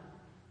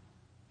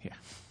 Yeah.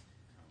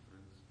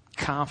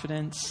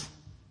 Confidence.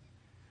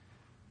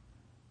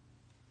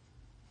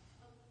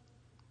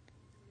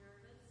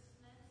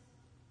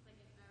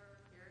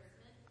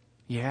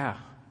 Yeah.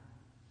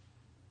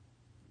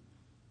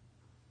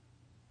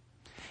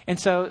 And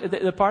so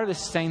the part of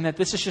this is saying that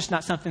this is just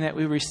not something that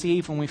we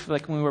receive when we feel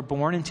like when we were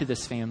born into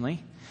this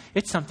family.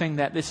 It's something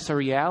that this is a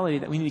reality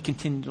that we need to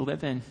continue to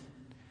live in.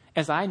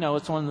 As I know,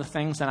 it's one of the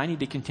things that I need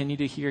to continue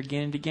to hear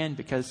again and again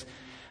because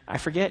I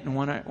forget and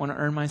want to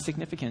earn my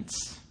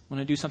significance.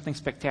 Want to do something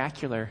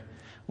spectacular.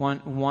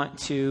 Want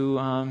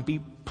to be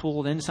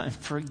pulled into something.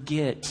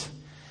 Forget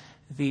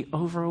the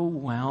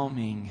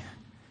overwhelming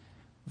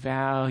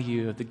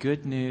value of the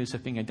good news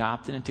of being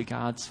adopted into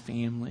God's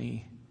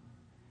family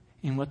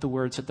and what the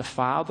words of the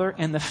Father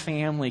and the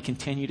family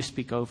continue to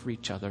speak over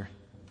each other.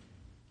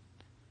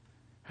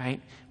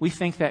 Right? We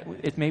think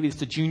that maybe it's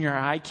the junior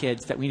high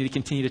kids that we need to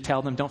continue to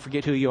tell them, don't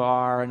forget who you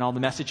are, and all the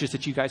messages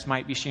that you guys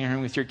might be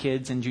sharing with your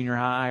kids in junior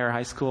high or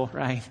high school,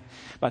 right?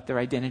 About their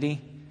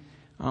identity.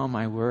 Oh,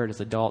 my word,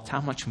 as adults,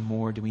 how much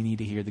more do we need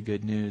to hear the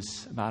good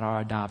news about our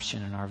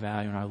adoption and our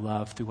value and our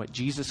love through what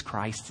Jesus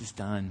Christ has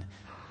done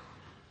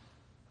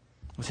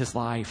with his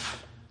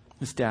life,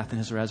 his death, and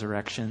his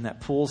resurrection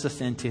that pulls us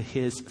into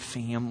his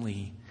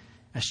family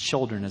as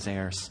children, as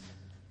heirs.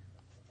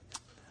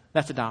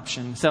 That's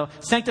adoption. So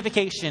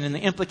sanctification and the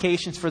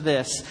implications for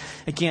this.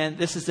 Again,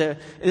 this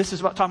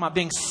is what talking about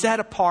being set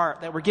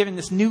apart, that we're given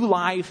this new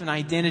life and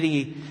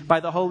identity by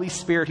the Holy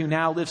Spirit who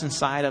now lives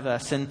inside of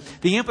us. And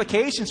the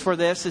implications for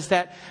this is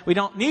that we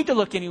don't need to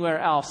look anywhere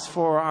else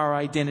for our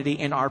identity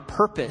and our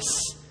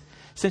purpose,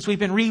 since we've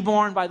been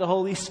reborn by the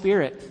Holy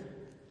Spirit.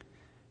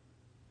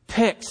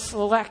 Picked,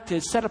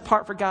 selected, set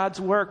apart for God's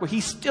work, where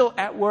he's still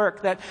at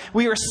work, that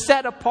we are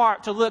set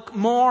apart to look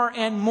more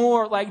and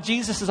more like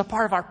Jesus as a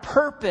part of our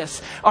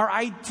purpose, our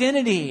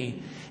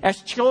identity as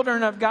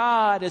children of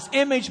God, as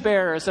image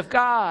bearers of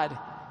God.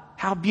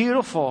 How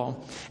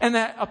beautiful. And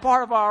that a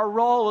part of our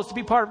role is to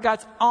be part of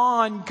God's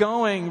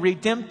ongoing,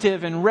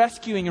 redemptive and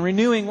rescuing and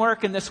renewing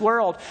work in this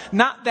world.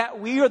 Not that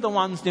we are the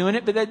ones doing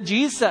it, but that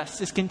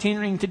Jesus is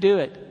continuing to do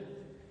it.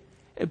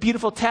 A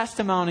beautiful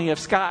testimony of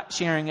Scott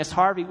sharing as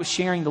Harvey was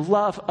sharing the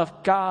love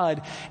of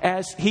God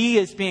as he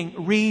is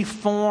being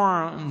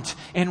reformed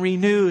and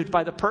renewed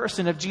by the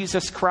person of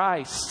Jesus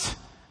Christ.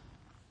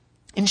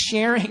 And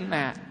sharing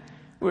that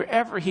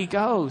wherever he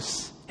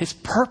goes, his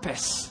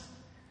purpose,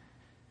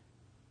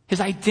 his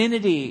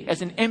identity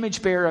as an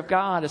image bearer of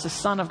God, as a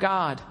son of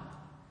God.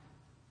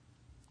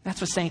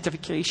 That's what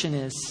sanctification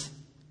is.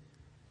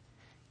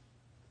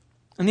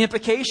 And the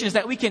implication is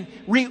that we can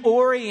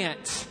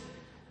reorient.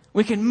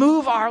 We can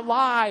move our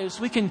lives.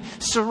 We can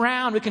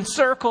surround. We can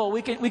circle.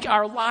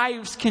 Our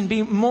lives can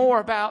be more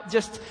about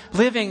just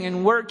living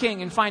and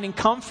working and finding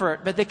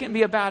comfort, but they can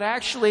be about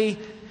actually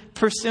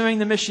pursuing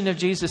the mission of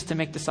Jesus to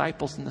make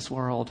disciples in this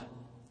world.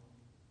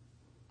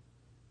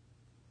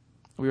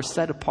 We are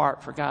set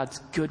apart for God's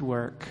good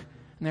work,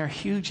 and there are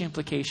huge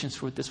implications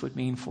for what this would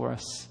mean for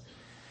us.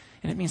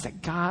 And it means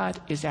that God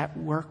is at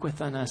work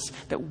within us,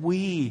 that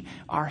we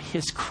are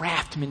his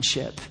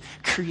craftsmanship,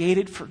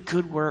 created for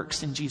good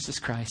works in Jesus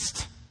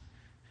Christ.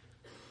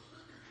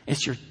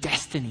 It's your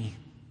destiny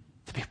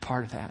to be a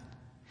part of that.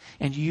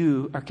 And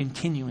you are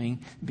continuing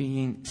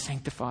being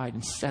sanctified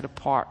and set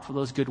apart for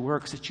those good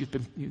works that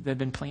have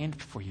been planned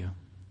for you.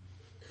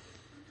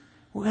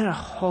 What a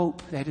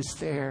hope that is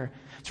there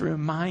to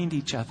remind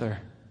each other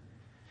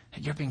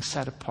that you're being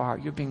set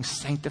apart. You're being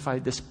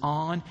sanctified. This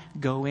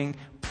ongoing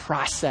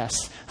process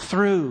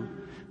through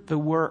the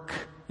work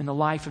and the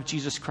life of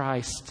Jesus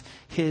Christ,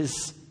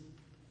 his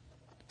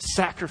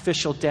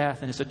sacrificial death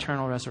and his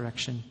eternal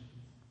resurrection.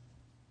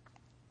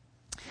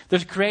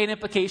 There's great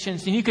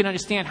implications, and you can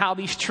understand how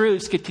these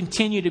truths could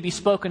continue to be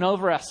spoken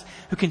over us,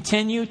 who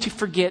continue to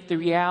forget the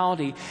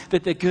reality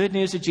that the good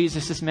news of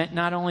Jesus is meant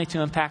not only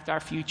to impact our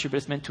future, but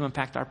it's meant to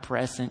impact our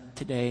present,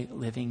 today,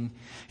 living,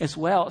 as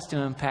well as to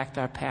impact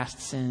our past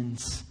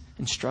sins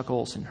and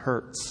struggles and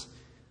hurts.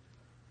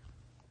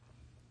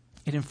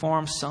 It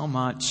informs so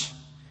much.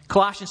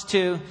 Colossians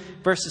 2,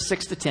 verses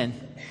 6 to 10.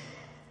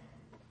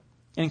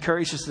 It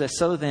encourages us.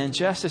 So then,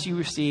 just as you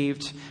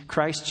received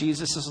Christ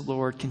Jesus as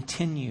Lord,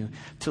 continue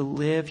to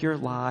live your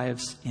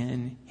lives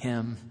in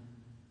him.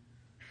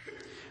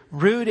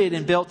 Rooted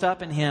and built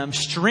up in him,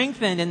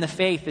 strengthened in the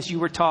faith as you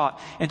were taught,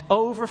 and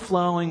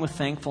overflowing with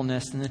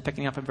thankfulness. And then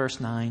picking up in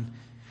verse 9.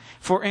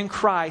 For in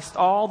Christ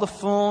all the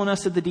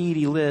fullness of the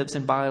deity lives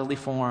in bodily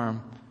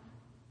form.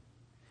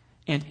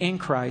 And in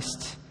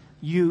Christ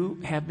you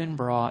have been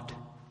brought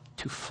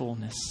to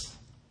fullness.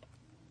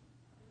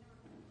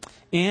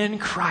 In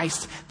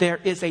Christ, there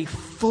is a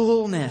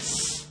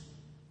fullness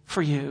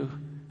for you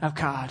of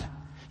God.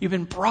 You've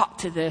been brought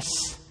to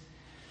this.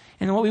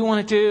 And what we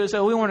want to do is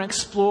we want to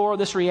explore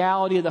this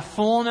reality of the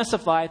fullness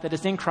of life that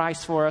is in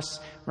Christ for us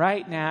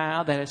right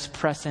now, that is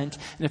present,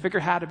 and to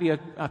figure how to be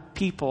a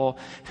people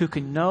who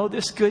can know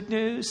this good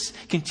news,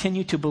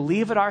 continue to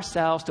believe it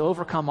ourselves, to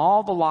overcome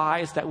all the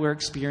lies that we're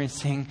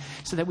experiencing,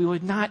 so that we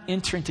would not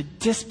enter into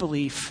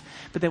disbelief,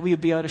 but that we would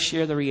be able to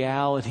share the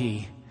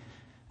reality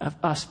of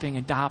us being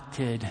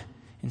adopted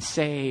and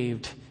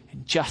saved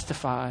and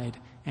justified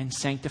and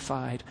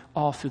sanctified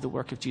all through the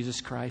work of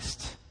Jesus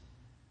Christ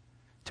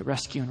to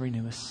rescue and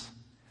renew us.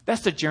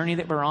 That's the journey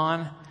that we're on.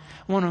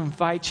 I want to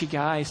invite you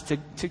guys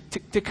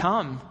to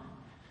come,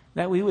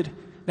 that we would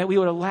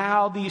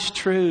allow these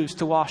truths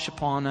to wash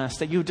upon us,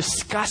 that you would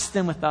discuss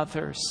them with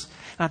others.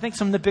 And I think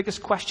some of the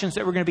biggest questions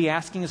that we're going to be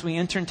asking as we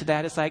enter into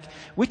that is like,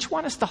 which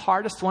one is the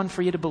hardest one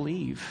for you to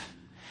believe?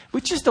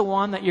 Which is the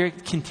one that you're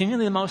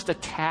continually the most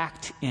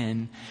attacked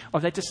in,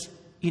 or that just,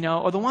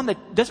 or the one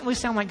that doesn't really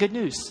sound like good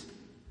news?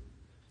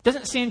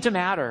 Doesn't seem to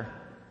matter.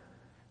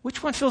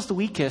 Which one feels the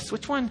weakest?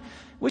 Which one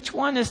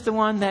is the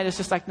one that is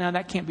just like, no,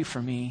 that can't be for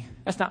me.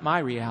 That's not my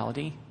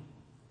reality.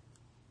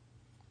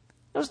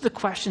 Those are the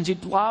questions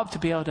you'd love to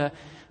be able to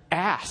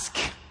ask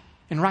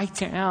and write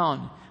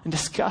down and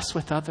discuss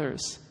with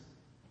others.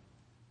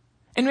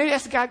 And maybe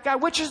ask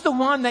God, which is the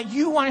one that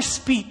you want to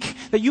speak,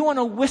 that you want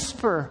to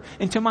whisper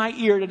into my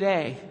ear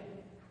today?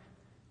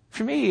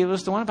 For me, it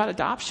was the one about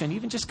adoption,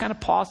 even just kind of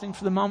pausing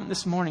for the moment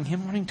this morning,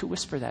 him wanting to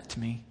whisper that to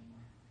me.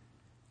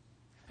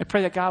 I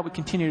pray that God would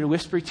continue to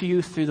whisper to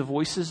you through the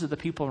voices of the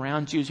people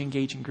around you as you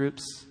engage in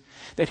groups.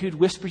 That He would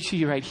whisper to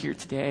you right here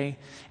today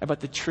about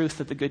the truth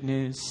of the good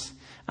news.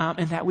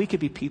 And that we could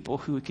be people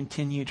who would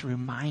continue to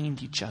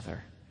remind each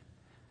other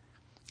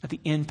of the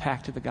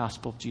impact of the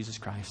gospel of Jesus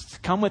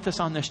Christ. Come with us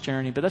on this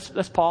journey. But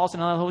let's pause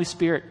and allow the Holy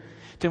Spirit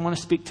to want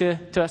to speak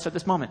to us at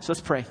this moment. So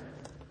let's pray.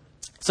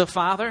 So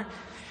Father,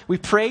 we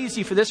praise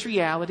you for this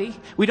reality.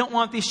 We don't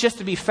want these just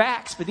to be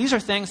facts, but these are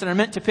things that are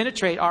meant to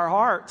penetrate our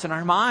hearts and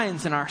our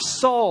minds and our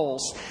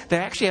souls,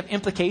 that actually have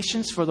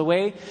implications for the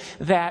way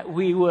that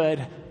we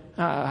would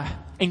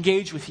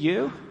engage with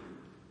you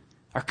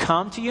or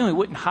come to you and we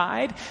wouldn't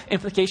hide.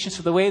 Implications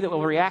for the way that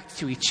we'll react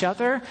to each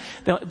other.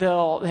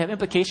 They'll have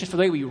implications for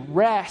the way we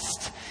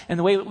rest and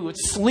the way that we would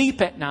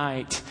sleep at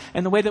night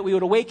and the way that we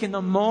would awake in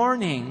the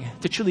morning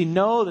to truly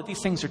know that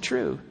these things are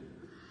true.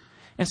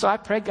 And so I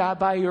pray, God,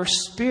 by your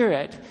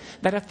Spirit,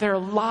 that if there are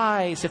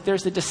lies, if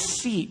there's a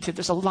deceit, if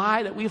there's a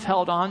lie that we've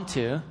held on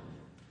to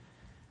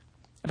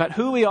about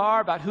who we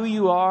are, about who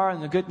you are,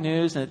 and the good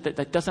news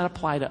that doesn't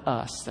apply to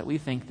us, that we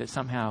think that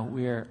somehow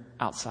we're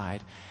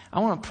outside, I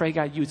want to pray,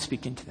 God, you would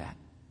speak into that.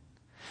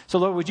 So,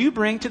 Lord, would you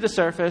bring to the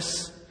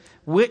surface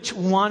which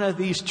one of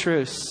these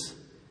truths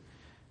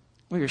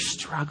we are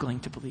struggling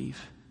to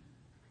believe?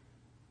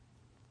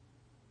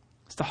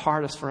 It's the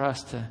hardest for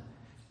us to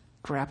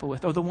grapple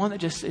with, or the one that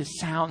just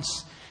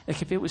sounds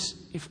like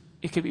if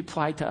it could be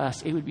applied to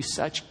us, it would be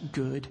such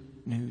good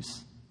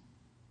news.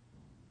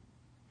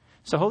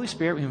 So Holy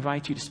Spirit, we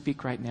invite you to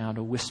speak right now,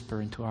 to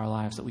whisper into our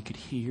lives that we could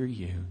hear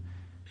you,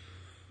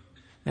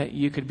 that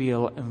you could be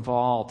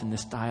involved in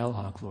this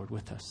dialogue, Lord,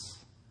 with us.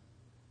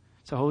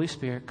 So Holy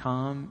Spirit,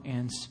 come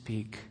and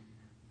speak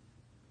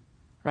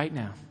right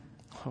now,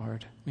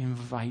 Lord. We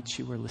invite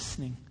you. We're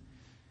listening.